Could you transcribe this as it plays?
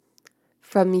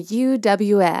From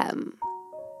UWM,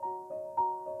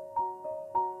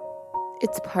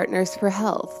 it's Partners for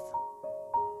Health,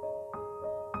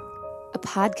 a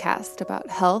podcast about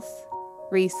health,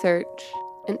 research,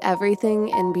 and everything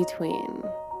in between.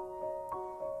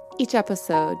 Each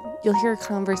episode, you'll hear a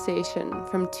conversation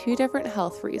from two different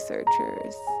health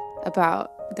researchers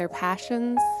about their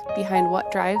passions, behind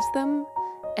what drives them,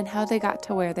 and how they got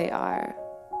to where they are.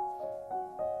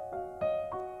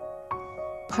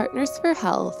 Partners for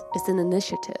Health is an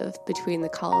initiative between the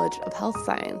College of Health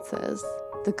Sciences,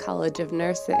 the College of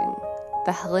Nursing,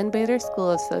 the Helen Bader School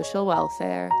of Social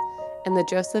Welfare, and the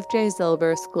Joseph J.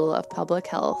 Zilber School of Public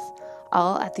Health,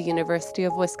 all at the University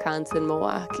of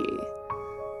Wisconsin-Milwaukee.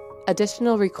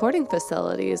 Additional recording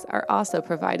facilities are also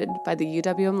provided by the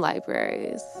UWM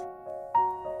libraries.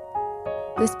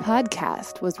 This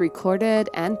podcast was recorded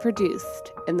and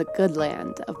produced in the good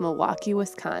land of Milwaukee,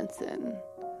 Wisconsin.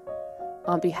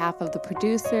 On behalf of the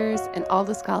producers and all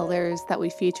the scholars that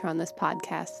we feature on this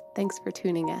podcast, thanks for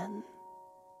tuning in.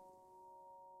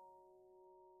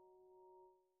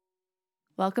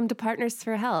 Welcome to Partners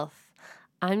for Health.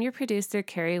 I'm your producer,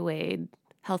 Carrie Wade,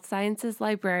 Health Sciences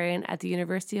Librarian at the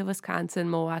University of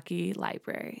Wisconsin-Milwaukee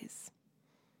Libraries.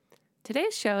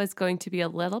 Today's show is going to be a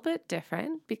little bit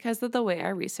different because of the way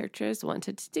our researchers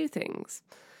wanted to do things.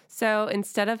 So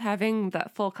instead of having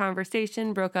that full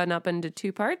conversation broken up into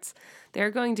two parts, there are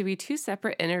going to be two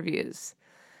separate interviews.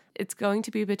 It's going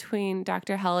to be between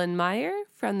Dr. Helen Meyer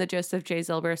from the Joseph J.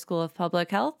 Zilber School of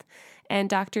Public Health and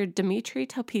Dr. Dimitri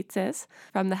Topitzis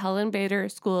from the Helen Bader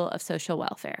School of Social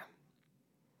Welfare.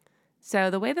 So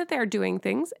the way that they're doing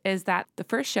things is that the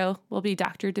first show will be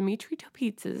Dr. Dimitri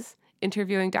Topitzis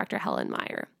interviewing Dr. Helen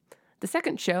Meyer. The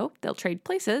second show, they'll trade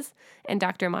places, and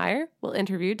Dr. Meyer will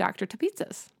interview Dr.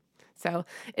 Topitzis. So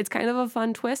it's kind of a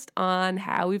fun twist on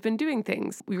how we've been doing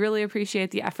things. We really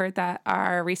appreciate the effort that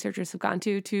our researchers have gone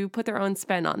to put their own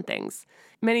spin on things.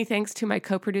 Many thanks to my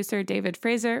co-producer, David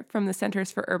Fraser from the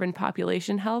Centers for Urban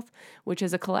Population Health, which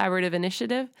is a collaborative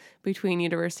initiative between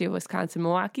University of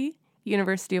Wisconsin-Milwaukee,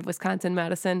 University of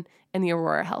Wisconsin-Madison, and the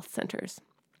Aurora Health Centers.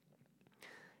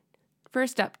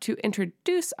 First up, to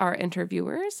introduce our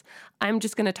interviewers, I'm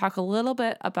just going to talk a little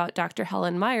bit about Dr.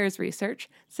 Helen Meyer's research,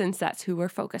 since that's who we're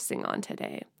focusing on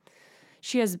today.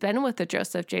 She has been with the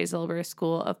Joseph J. Zilber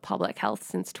School of Public Health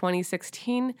since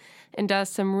 2016 and does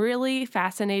some really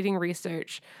fascinating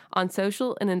research on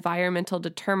social and environmental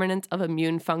determinants of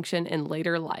immune function in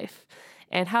later life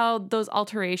and how those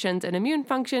alterations in immune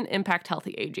function impact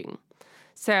healthy aging.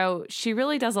 So she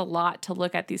really does a lot to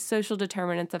look at these social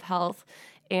determinants of health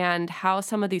and how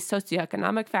some of these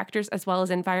socioeconomic factors as well as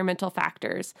environmental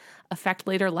factors affect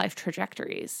later life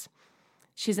trajectories.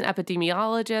 She's an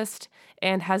epidemiologist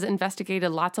and has investigated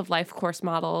lots of life course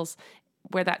models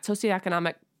where that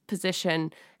socioeconomic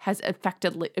position has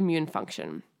affected immune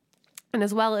function, and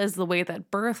as well as the way that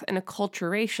birth and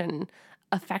acculturation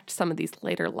affect some of these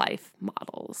later life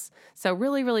models. So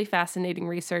really, really fascinating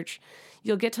research.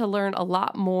 You'll get to learn a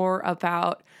lot more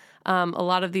about a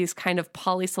lot of these kind of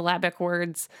polysyllabic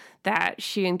words that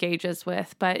she engages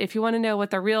with. But if you want to know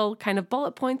what the real kind of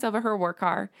bullet points of her work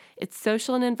are, it's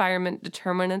social and environment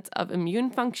determinants of immune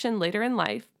function later in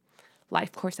life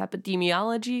course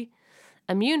epidemiology,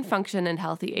 immune function and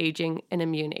healthy aging, and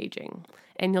immune aging.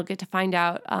 And you'll get to find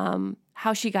out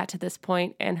how she got to this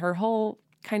point and her whole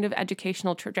kind of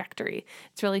educational trajectory.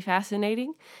 It's really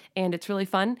fascinating and it's really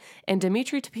fun. And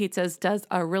Dimitri Topitzis does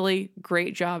a really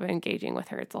great job engaging with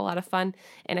her. It's a lot of fun.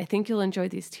 And I think you'll enjoy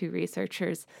these two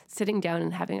researchers sitting down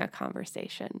and having a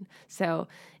conversation. So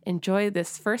enjoy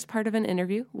this first part of an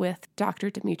interview with Dr.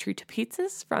 Dimitri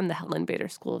Topitzis from the Helen Bader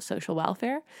School of Social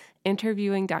Welfare,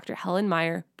 interviewing Dr. Helen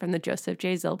Meyer from the Joseph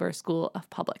J. Zilber School of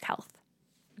Public Health.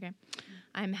 Okay.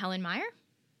 I'm Helen Meyer.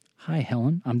 Hi,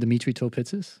 Helen. I'm Dimitri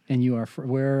Topitzis, and you are.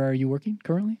 Where are you working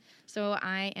currently? So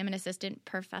I am an assistant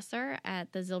professor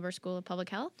at the Zilber School of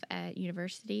Public Health at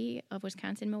University of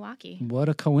Wisconsin-Milwaukee. What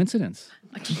a coincidence.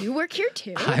 Do you work here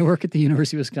too? I work at the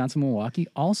University of Wisconsin-Milwaukee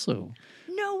also.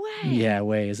 No way. Yeah,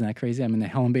 way. Isn't that crazy? I'm in the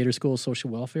Helen Bader School of Social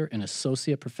Welfare, an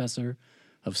associate professor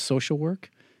of social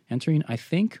work, entering, I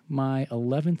think, my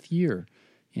 11th year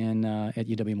at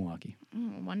UW-Milwaukee.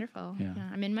 Oh, wonderful. Yeah.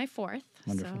 I'm in my fourth.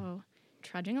 Wonderful. So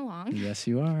trudging along. Yes,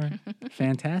 you are.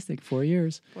 Fantastic. 4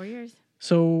 years. 4 years.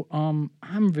 So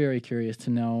I'm very curious to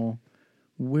know,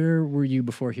 where were you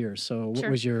before here? So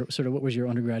what was your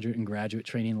undergraduate and graduate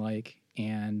training like?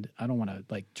 And I don't want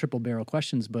to triple barrel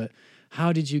questions, but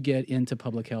how did you get into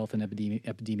public health and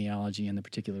epidemiology and the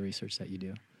particular research that you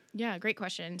do? Yeah, great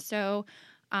question. So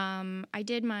I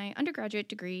did my undergraduate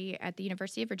degree at the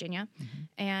University of Virginia,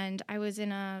 and I was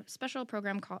in a special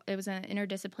program it was an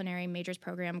interdisciplinary majors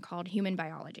program called Human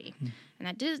Biology. And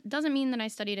that doesn't mean that I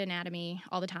studied anatomy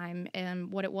all the time.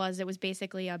 And what it was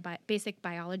basically a basic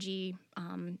biology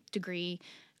degree.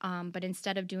 But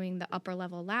instead of doing the upper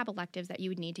level lab electives that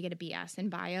you would need to get a BS in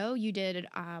bio, you did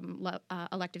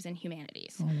electives in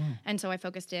humanities. Oh, wow. And so I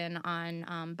focused in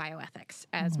on bioethics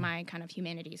as my kind of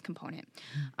humanities component.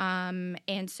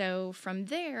 And so from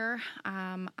there,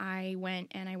 I went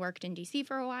and I worked in DC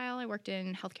for a while. I worked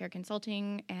in healthcare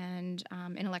consulting and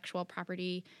intellectual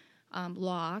property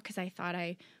law, because I thought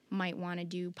I might want to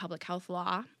do public health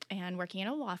law. And working at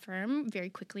a law firm, very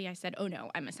quickly I said, oh no,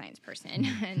 I'm a science person.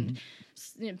 And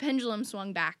pendulum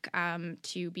swung back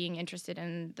to being interested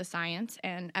in the science.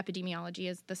 And epidemiology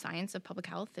is the science of public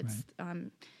health. It's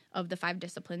of the 5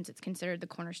 disciplines, it's considered the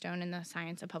cornerstone in the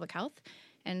science of public health.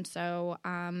 And so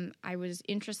I was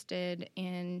interested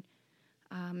in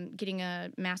getting a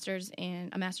master's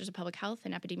of public health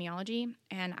in epidemiology,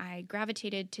 and I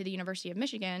gravitated to the University of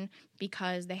Michigan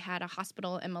because they had a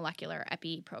hospital and molecular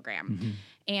epi program.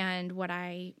 And what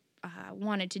I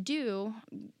wanted to do,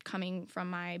 coming from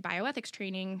my bioethics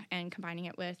training and combining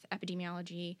it with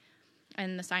epidemiology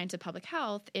and the science of public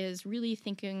health, is really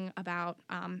thinking about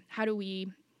how do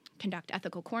we conduct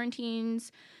ethical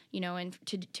quarantines, and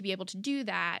to be able to do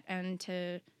that and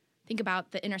to think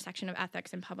about the intersection of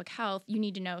ethics and public health, you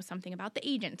need to know something about the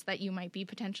agents that you might be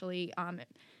potentially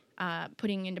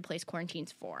putting into place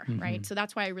quarantines for, right? So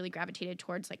that's why I really gravitated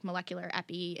towards like molecular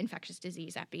epi, infectious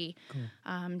disease epi,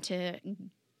 to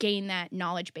gain that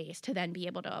knowledge base to then be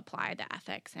able to apply the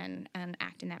ethics and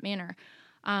act in that manner.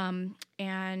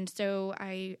 And so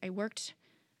I worked.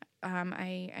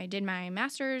 I did my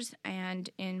master's, and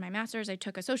in my master's, I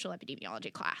took a social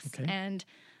epidemiology class, and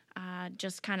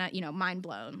just kind of, mind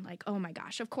blown, like, oh my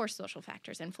gosh, of course social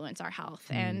factors influence our health,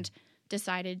 and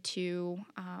decided to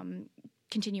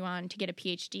continue on to get a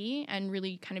PhD and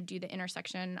really kind of do the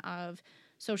intersection of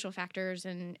social factors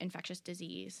and infectious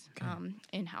disease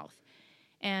in health.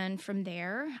 And from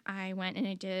there, I went and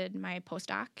I did my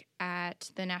postdoc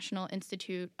at the National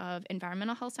Institute of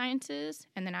Environmental Health Sciences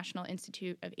and the National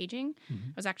Institute of Aging.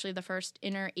 I was actually the first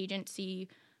interinstitute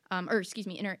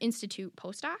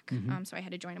postdoc, so I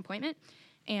had a joint appointment,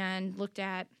 and looked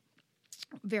at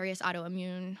various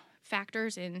autoimmune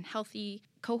factors in healthy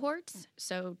cohorts,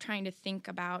 so trying to think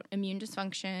about immune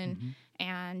dysfunction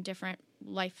and different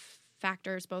life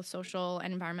factors, both social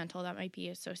and environmental, that might be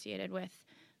associated with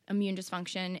immune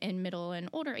dysfunction in middle and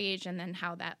older age, and then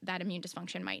how that immune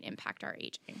dysfunction might impact our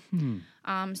aging.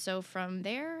 So from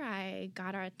there, I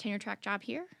got a tenure track job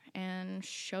here and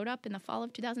showed up in the fall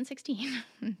of 2016.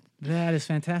 That is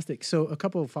fantastic. So a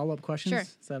couple of follow-up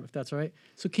questions, Sure. If that's all right.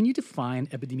 So can you define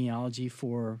epidemiology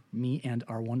for me and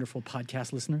our wonderful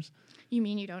podcast listeners? You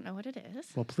mean you don't know what it is?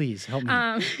 Well, please help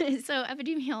me. So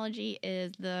epidemiology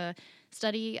is the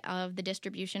study of the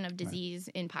distribution of disease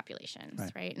in populations,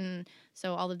 right? And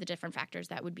so all of the different factors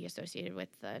that would be associated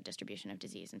with the distribution of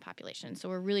disease in populations. So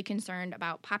we're really concerned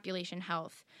about population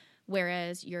health,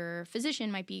 whereas your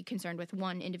physician might be concerned with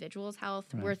one individual's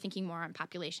health. We're thinking more on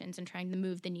populations and trying to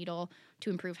move the needle to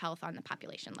improve health on the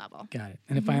population level. Got it.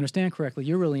 And if I understand correctly,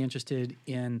 you're really interested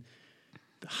in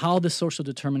how the social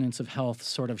determinants of health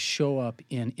sort of show up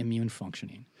in immune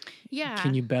functioning. Yeah.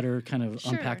 Can you better kind of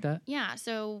unpack that? Yeah.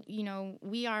 So,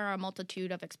 we are a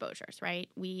multitude of exposures, right?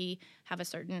 We have a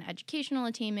certain educational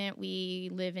attainment. We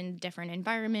live in different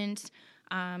environments.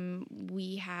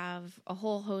 We have a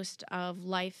whole host of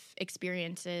life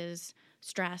experiences,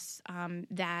 stress,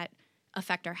 that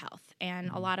affect our health. And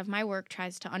a lot of my work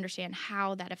tries to understand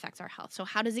how that affects our health. So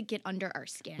how does it get under our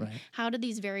skin? Right. How do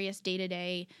these various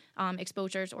day-to-day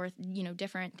exposures or,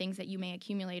 different things that you may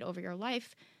accumulate over your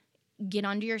life get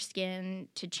under your skin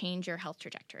to change your health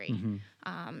trajectory?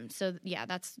 So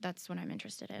that's what I'm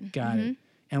interested in. Got it.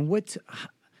 And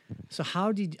so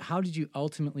how did you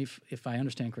ultimately, if I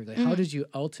understand correctly, how did you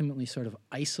ultimately sort of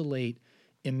isolate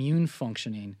immune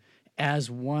functioning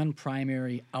as one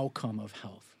primary outcome of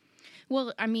health?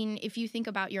 Well, I mean, if you think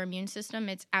about your immune system,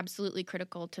 it's absolutely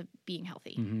critical to being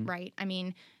healthy, right? I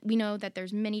mean, we know that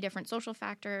there's many different social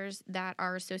factors that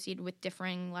are associated with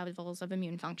differing levels of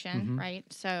immune function, right?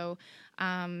 So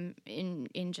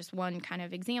in just one kind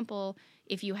of example,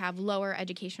 if you have lower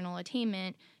educational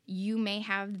attainment, you may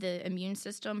have the immune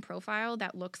system profile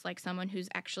that looks like someone who's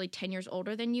actually 10 years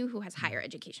older than you who has higher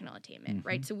educational attainment,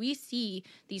 right? So we see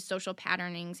these social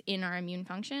patternings in our immune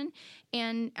function.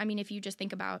 And I mean, if you just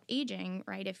think about aging,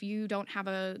 right, if you don't have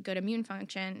a good immune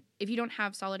function, if you don't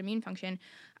have solid immune function,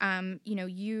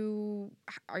 you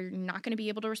are not going to be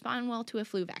able to respond well to a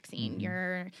flu vaccine.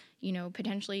 You're,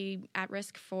 potentially at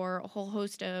risk for a whole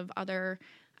host of other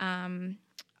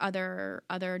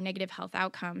negative health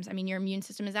outcomes. I mean, your immune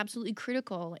system is absolutely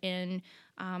critical in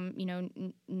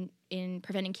in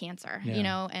preventing cancer,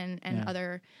 and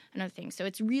other things. So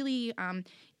it's really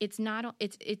it's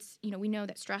we know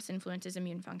that stress influences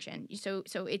immune function. So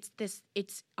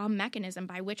it's a mechanism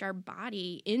by which our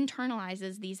body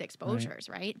internalizes these exposures,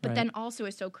 right? But then also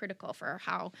is so critical for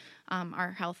how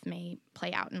our health may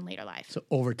play out in later life. So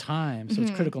over time, so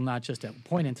it's critical not just at a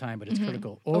point in time, but it's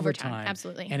critical over time.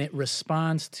 Absolutely. And it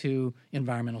responds to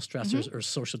environmental stressors or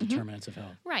social determinants of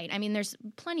health. Right. I mean, there's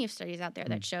plenty of studies out there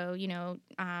that show,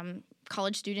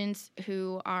 college students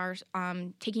who are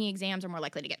taking exams are more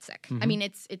likely to get sick. I mean,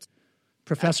 it's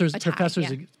Professors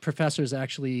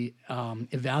actually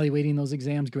evaluating those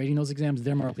exams, grading those exams,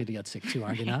 they're more likely to get sick too,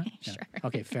 aren't they not? Sure. Yeah.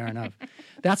 Okay, fair enough.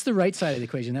 That's the right side of the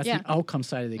equation. That's the outcome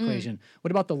side of the equation.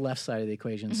 What about the left side of the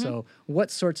equation? So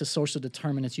what sorts of social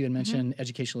determinants, you had mentioned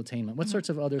educational attainment, what sorts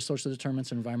of other social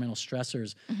determinants or environmental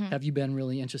stressors have you been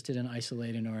really interested in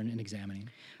isolating or in examining?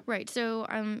 Right. So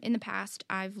in the past,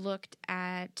 I've looked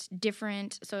at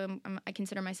I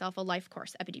consider myself a life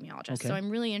course epidemiologist. Okay. So I'm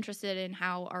really interested in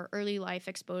how our early life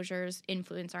exposures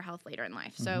influence our health later in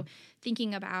life. So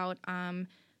thinking about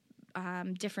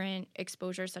different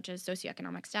exposures such as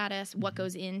socioeconomic status, what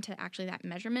goes into actually that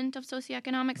measurement of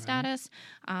socioeconomic status.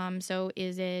 So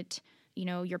is it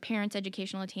your parents'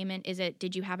 educational attainment?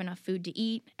 Did you have enough food to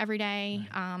eat every day?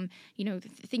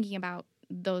 Thinking about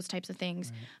those types of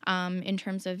things. In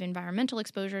terms of environmental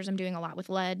exposures, I'm doing a lot with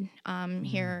lead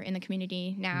here in the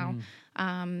community now.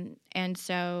 And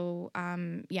so,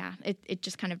 it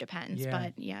just kind of depends.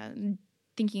 But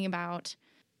thinking about,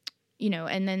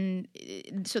 and then,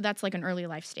 so that's like an early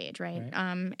life stage, right?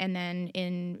 And then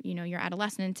in, your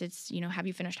adolescence, it's, have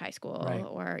you finished high school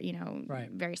or,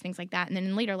 various things like that. And then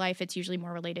in later life, it's usually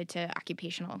more related to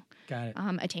occupational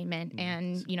attainment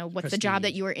and, what's prestige. The job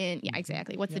that you were in. Yeah,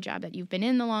 exactly. What's the job that you've been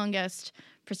in the longest?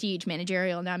 Prestige,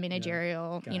 managerial,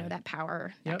 non-managerial, that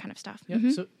power, that kind of stuff.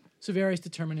 So various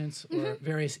determinants or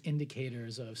various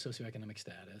indicators of socioeconomic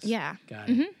status. Yeah. Got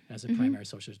it. As a primary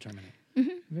social determinant.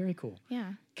 Very cool.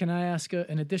 Yeah. Can I ask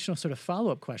an additional sort of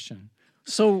follow-up question?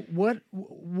 So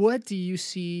what do you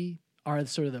see are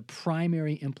sort of the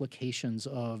primary implications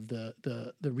of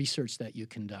the research that you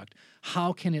conduct?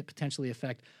 How can it potentially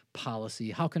affect policy?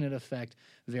 How can it affect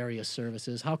various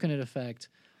services? How can it affect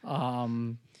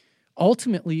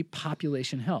ultimately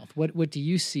population health? What do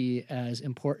you see as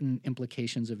important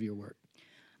implications of your work?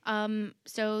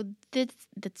 So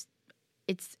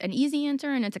it's an easy answer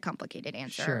and it's a complicated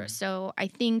answer. Sure. So I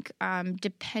think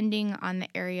depending on the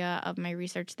area of my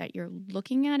research that you're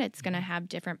looking at, it's going to have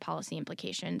different policy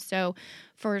implications. So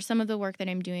for some of the work that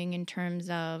I'm doing in terms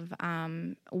of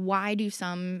why do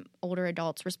some older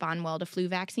adults respond well to flu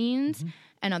vaccines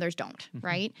and others don't,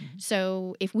 right?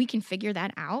 So if we can figure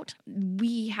that out,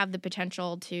 we have the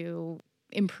potential to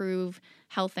improve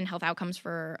health and health outcomes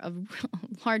for a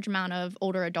large amount of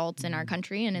older adults in our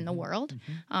country and in the world.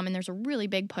 And there's a really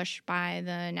big push by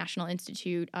the National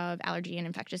Institute of Allergy and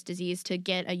Infectious Disease to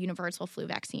get a universal flu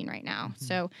vaccine right now.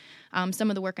 So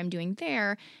some of the work I'm doing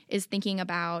there is thinking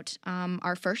about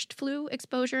our first flu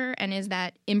exposure and is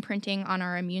that imprinting on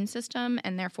our immune system,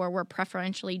 and therefore we're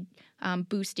preferentially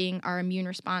boosting our immune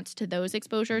response to those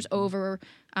exposures over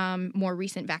more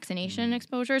recent vaccination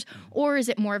exposures, or is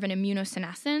it more of an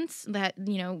immunosenescence that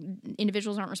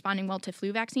individuals aren't responding well to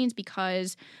flu vaccines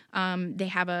because they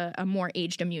have a more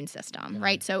aged immune system,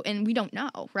 right? So, and we don't know,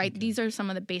 right? These are some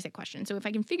of the basic questions. So if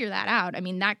I can figure that out, I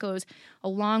mean, that goes a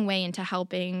long way into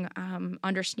helping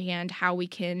understand how we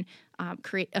can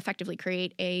effectively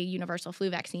create a universal flu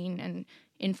vaccine. And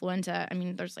influenza, I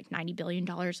mean, there's like $90 billion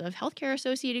of healthcare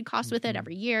associated costs with it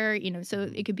every year, so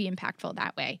it could be impactful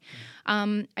that way.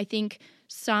 I think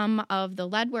some of the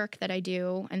lead work that I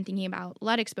do and thinking about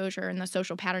lead exposure and the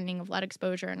social patterning of lead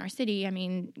exposure in our city, I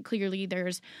mean, clearly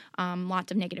there's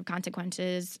lots of negative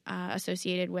consequences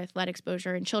associated with lead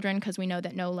exposure in children because we know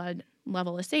that no lead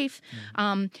level is safe.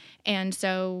 And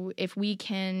so if we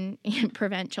can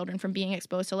prevent children from being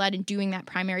exposed to lead and doing that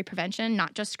primary prevention,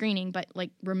 not just screening, but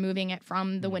like removing it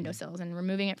from the windowsills and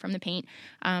removing it from the paint,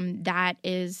 that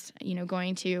is,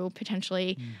 going to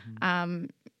potentially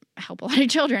help a lot of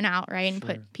children out, right? And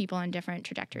put people on different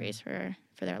trajectories for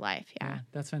their life. Yeah.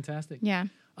 That's fantastic. Yeah.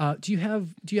 Do you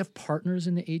have partners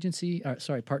in the agency?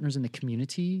 Partners in the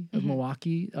community of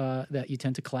Milwaukee that you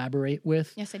tend to collaborate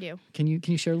with? Yes, I do. Can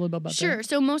you share a little bit about that? Sure.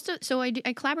 So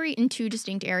I collaborate in two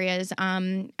distinct areas.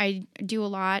 I do a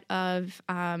lot of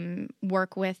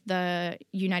work with the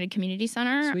United Community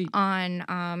Center. Sweet.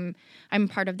 I'm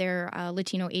part of their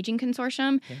Latino Aging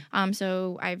Consortium. Okay.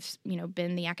 So I've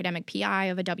been the academic PI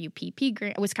of a WPP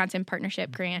grant, Wisconsin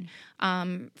Partnership grant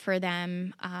for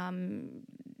them.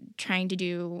 Trying to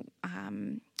do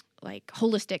like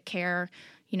holistic care,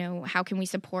 how can we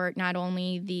support not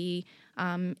only the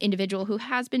individual who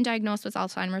has been diagnosed with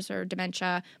Alzheimer's or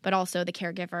dementia, but also the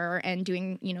caregiver, and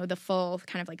doing, the full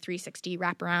kind of like 360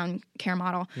 wraparound care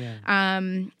model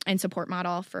and support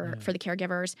model for the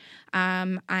caregivers.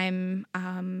 I'm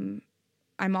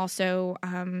also,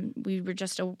 we were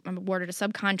just awarded a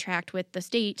subcontract with the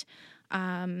state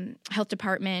health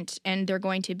department, and they're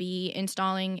going to be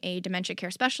installing a dementia care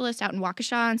specialist out in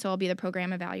Waukesha, and so I'll be the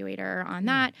program evaluator on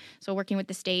that. So working with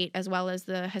the state as well as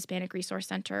the Hispanic Resource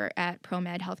Center at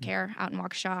ProMed Healthcare out in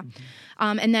Waukesha.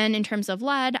 And then in terms of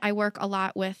lead, I work a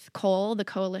lot with COLE, the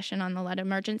Coalition on the Lead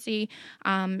Emergency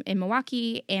in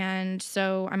Milwaukee, and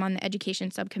so I'm on the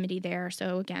education subcommittee there.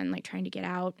 So again, like trying to get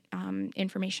out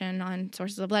information on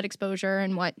sources of lead exposure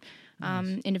and what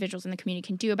individuals in the community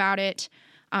can do about it.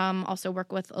 Also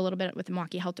work with a little bit with the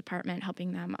Milwaukee Health Department,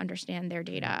 helping them understand their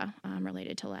data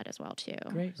related to lead as well too.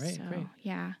 Great.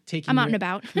 Yeah, I'm out and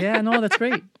about. Yeah, no, that's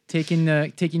great. Taking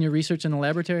your research in the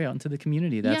laboratory out into the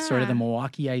community. That's sort of the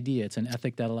Milwaukee idea. It's an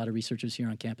ethic that a lot of researchers here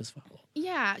on campus follow.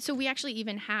 Yeah, so we actually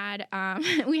even had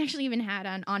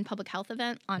an On Public Health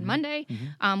event on Monday,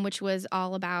 which was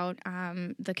all about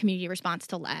the community response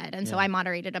to lead. And so I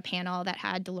moderated a panel that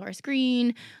had Dolores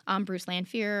Green, Bruce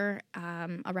Lanphier,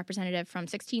 a representative from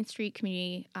 16th Street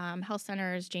Community Health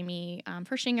Centers, Jamie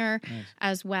Fershinger,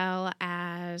 as well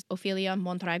as Ophelia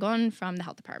Mondragon from the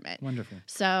health department. Wonderful.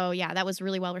 So yeah, that was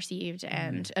really well received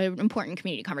and an important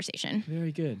community conversation.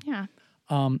 Very good. Yeah.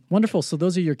 Wonderful. So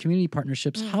those are your community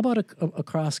partnerships. How about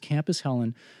across campus,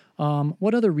 Helen?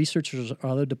 What other researchers or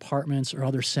other departments or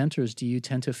other centers do you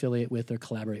tend to affiliate with or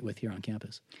collaborate with here on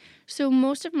campus? So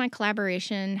most of my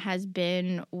collaboration has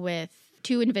been with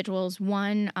two individuals.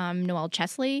 One, Noelle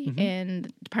Chesley in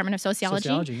the Department of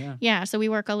Sociology. Yeah. So we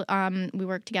work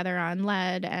together on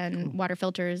lead and water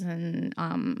filters and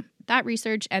that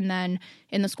research. And then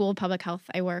in the School of Public Health,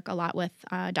 I work a lot with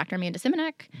Dr. Amanda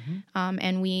Simonek.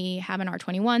 And we have an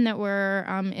R21 that we're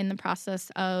in the process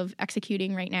of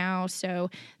executing right now. So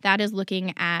that is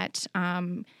looking at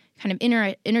kind of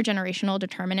intergenerational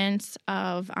determinants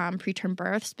of preterm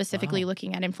birth, specifically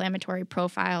looking at inflammatory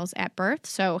profiles at birth.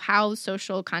 So how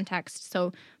social context,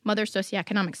 so mother's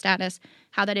socioeconomic status,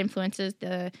 how that influences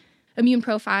the immune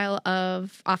profile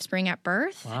of offspring at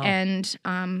birth, and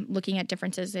looking at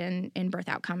differences in birth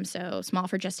outcomes, so small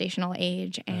for gestational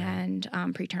age and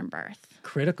preterm birth.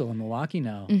 Critical in Milwaukee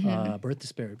now,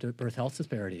 birth health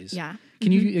disparities. Yeah.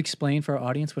 Can you explain for our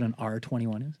audience what an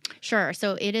R21 is? Sure.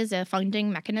 So it is a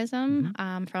funding mechanism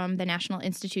from the National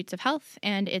Institutes of Health,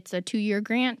 and it's a 2-year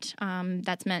grant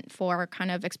that's meant for kind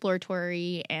of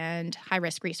exploratory and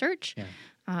high-risk research. Yeah.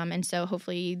 And so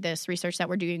hopefully this research that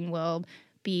we're doing will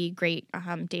be great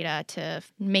data to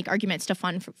make arguments to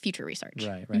fund for future research.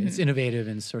 Right. It's innovative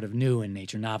and sort of new in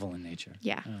nature, novel in nature.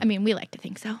 Yeah. I mean, we like to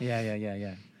think so.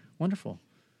 Yeah. Wonderful.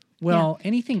 Well,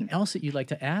 anything else that you'd like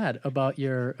to add about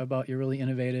your really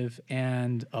innovative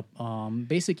and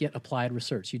basic yet applied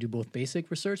research? You do both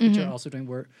basic research, but you're also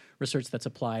doing research that's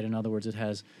applied. In other words, it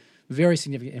has very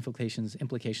significant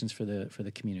implications for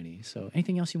the community. So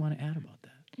anything else you want to add about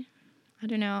that? I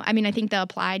don't know. I mean, I think the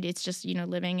applied, it's just,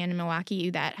 living in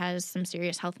Milwaukee that has some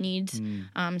serious health needs,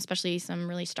 especially some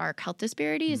really stark health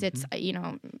disparities. It's,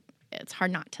 it's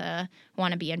hard not to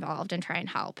want to be involved and try and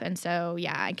help. And so,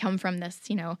 I come from this,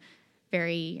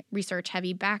 very research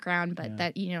heavy background, but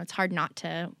that, it's hard not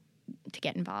to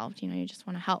get involved. You just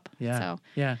want to help. So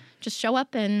just show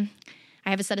up and I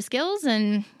have a set of skills,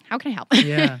 and how can I help?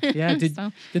 Yeah. Did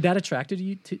that attract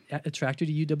you to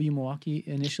UW Milwaukee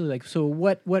initially? Like, so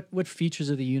what features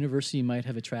of the university might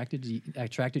have attracted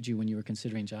you when you were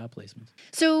considering job placements?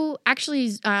 So actually,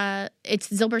 it's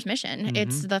Zilber's mission.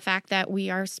 It's the fact that we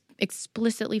are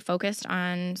explicitly focused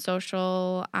on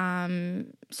social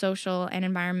and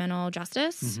environmental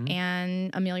justice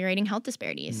and ameliorating health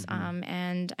disparities.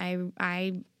 And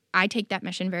I take that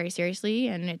mission very seriously,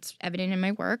 and it's evident in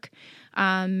my work.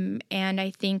 And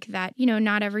I think that,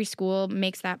 not every school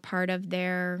makes that part of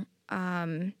their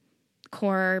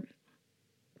core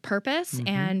purpose.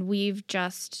 And we've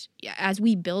just, as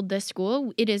we build this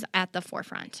school, it is at the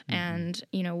forefront. And,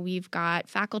 we've got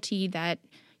faculty that,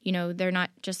 they're not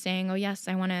just saying, oh, yes,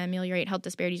 I want to ameliorate health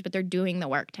disparities, but they're doing the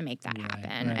work to make that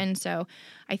happen. Right. And so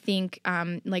I think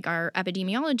like our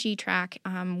epidemiology track,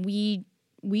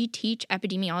 we teach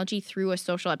epidemiology through a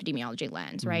social epidemiology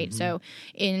lens, right? So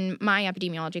in my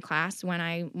epidemiology class, when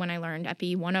I learned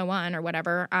Epi 101 or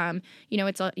whatever,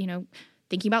 it's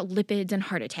thinking about lipids and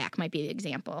heart attack might be the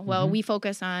example. Well, we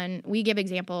give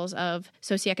examples of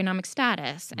socioeconomic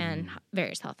status and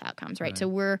various health outcomes, right? So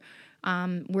we're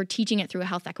teaching it through a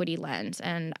health equity lens,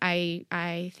 and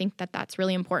I think that that's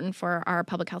really important for our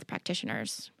public health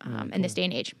practitioners in this day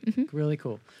and age. Really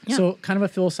cool. Yeah. So kind of a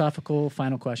philosophical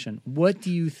final question. What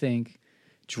do you think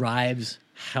drives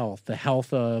health, the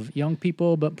health of young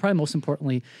people, but probably most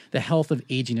importantly, the health of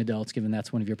aging adults, given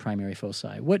that's one of your primary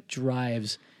foci? What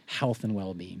drives health and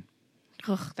well-being?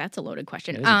 Oh, that's a loaded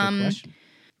question. It is a good question.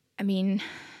 I mean,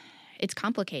 it's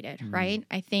complicated, right?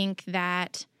 I think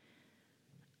that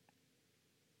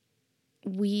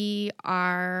we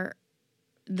are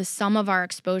the sum of our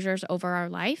exposures over our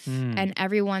life, and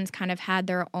everyone's kind of had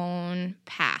their own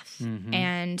path.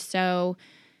 And so,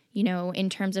 in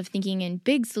terms of thinking in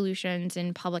big solutions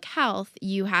in public health,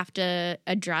 you have to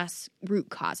address root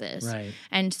causes. Right.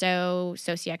 And so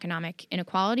socioeconomic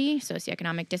inequality,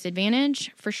 socioeconomic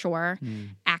disadvantage, for sure,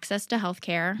 access to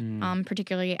healthcare,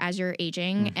 particularly as you're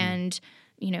aging, and,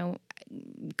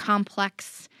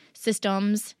 complex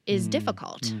systems is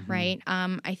difficult, right?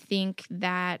 I think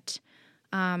that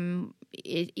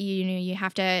you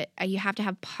have to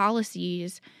have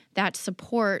policies that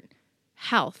support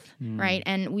health, right?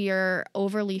 And we are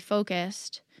overly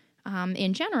focused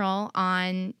in general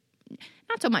on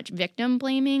not so much victim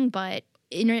blaming, but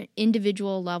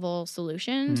individual level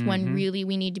solutions when really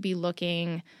we need to be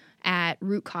looking at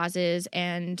root causes.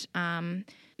 And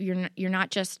you're not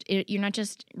just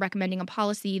recommending a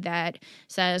policy that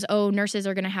says, oh, nurses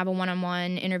are going to have a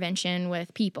one-on-one intervention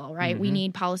with people, right? We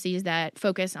need policies that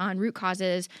focus on root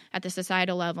causes at the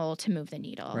societal level to move the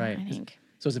needle, right. I think.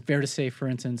 So is it fair to say, for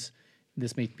instance,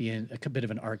 this may be a bit of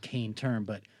an arcane term,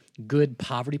 but good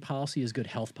poverty policy is good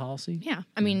health policy? Yeah.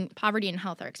 I mean, poverty and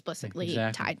health are explicitly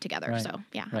tied together. Right. So,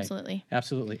 yeah, absolutely.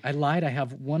 Absolutely. I lied. I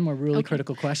have one more really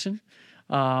critical question.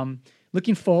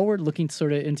 Looking forward, looking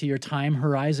sort of into your time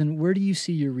horizon, where do you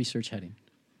see your research heading?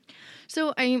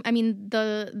 So, I mean,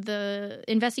 the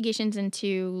investigations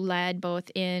into lead,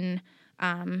 both in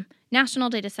national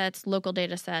data sets, local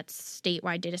data sets,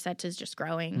 statewide data sets, is just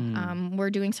growing. We're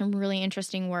doing some really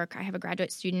interesting work. I have a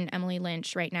graduate student, Emily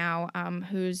Lynch, right now,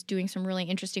 who's doing some really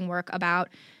interesting work about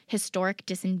historic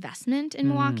disinvestment in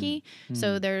Milwaukee.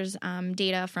 So there's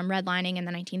data from redlining in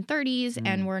the 1930s,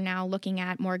 and we're now looking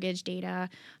at mortgage data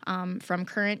from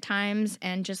current times,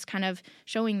 and just kind of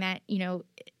showing that, we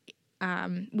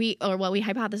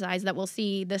hypothesize that we'll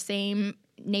see the same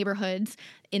neighborhoods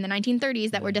in the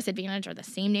 1930s that were disadvantaged are the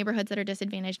same neighborhoods that are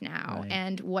disadvantaged now. Right.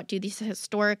 And what do these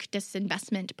historic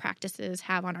disinvestment practices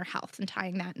have on our health, and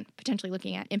tying that and potentially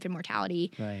looking at infant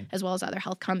mortality as well as other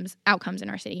health outcomes in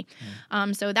our city.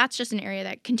 So that's just an area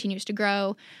that continues to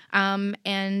grow.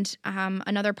 And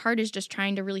another part is just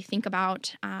trying to really think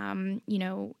about,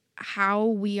 how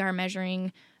we are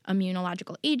measuring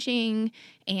immunological aging,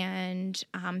 and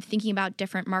thinking about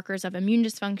different markers of immune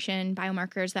dysfunction,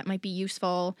 biomarkers that might be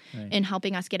useful in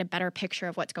helping us get a better picture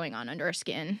of what's going on under our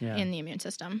skin in the immune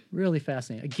system. Really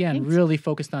fascinating. Again, really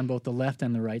focused on both the left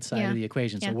and the right side of the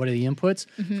equation. So what are the inputs?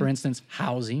 For instance,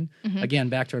 housing. Again,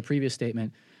 back to our previous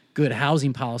statement, good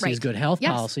housing policy is good health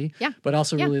policy, but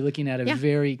also really looking at a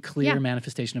very clear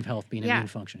manifestation of health being immune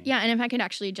functioning. Yeah, and if I could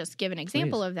actually just give an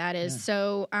example of that is,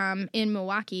 so in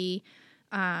Milwaukee,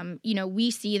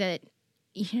 we see that,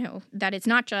 that it's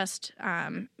not just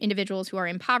individuals who are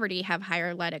in poverty have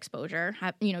higher lead exposure,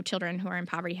 children who are in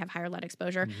poverty have higher lead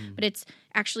exposure, but it's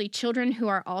actually children who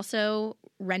are also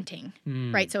renting,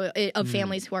 right? So of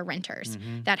families who are renters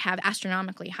that have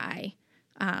astronomically high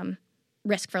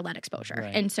risk for lead exposure.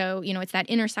 Right. And so, it's that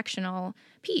intersectional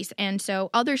piece. And so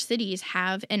other cities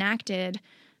have enacted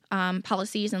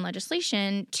policies and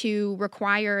legislation to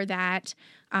require that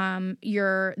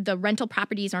the rental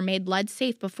properties are made lead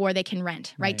safe before they can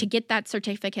rent, right? To get that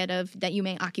certificate of that you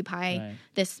may occupy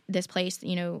this place,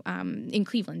 in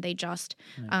Cleveland, they just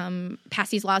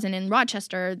passed these laws, and in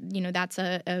Rochester, that's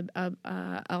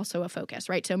also a focus,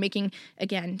 right? So making,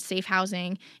 again, safe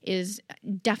housing is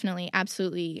definitely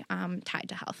absolutely tied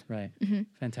to health. Right.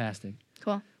 Fantastic.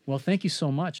 Cool. Well, thank you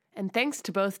so much. And thanks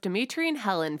to both Dimitri and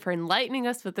Helen for enlightening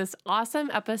us with this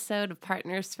awesome episode of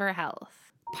Partners for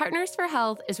Health. Partners for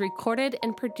Health is recorded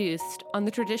and produced on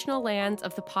the traditional lands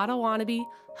of the Potawatomi,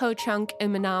 Ho-Chunk,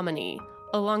 and Menominee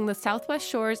along the southwest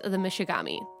shores of the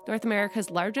Michigami, North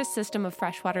America's largest system of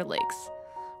freshwater lakes,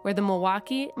 where the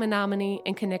Milwaukee, Menominee,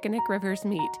 and Kinnickinnic rivers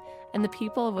meet, and the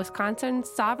people of Wisconsin's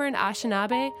sovereign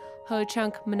Anishinaabe,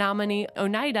 Ho-Chunk, Menominee,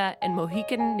 Oneida, and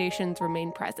Mohican nations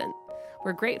remain present.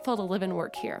 We're grateful to live and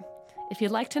work here. If you'd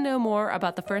like to know more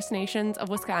about the First Nations of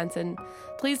Wisconsin,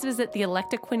 please visit the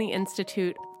Electaquini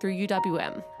Institute through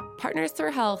UWM. Partners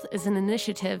for Health is an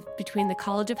initiative between the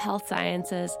College of Health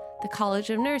Sciences, the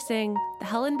College of Nursing, the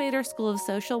Helen Bader School of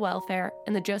Social Welfare,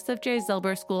 and the Joseph J.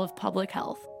 Zilber School of Public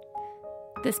Health.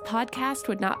 This podcast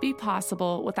would not be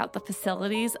possible without the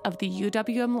facilities of the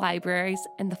UWM libraries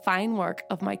and the fine work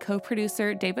of my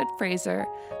co-producer, David Fraser,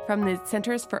 from the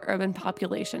Centers for Urban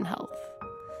Population Health.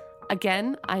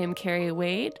 Again, I am Carrie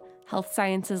Wade, Health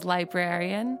Sciences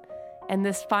Librarian, and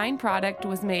this fine product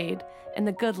was made in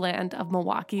the good land of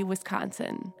Milwaukee,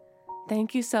 Wisconsin.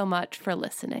 Thank you so much for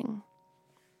listening.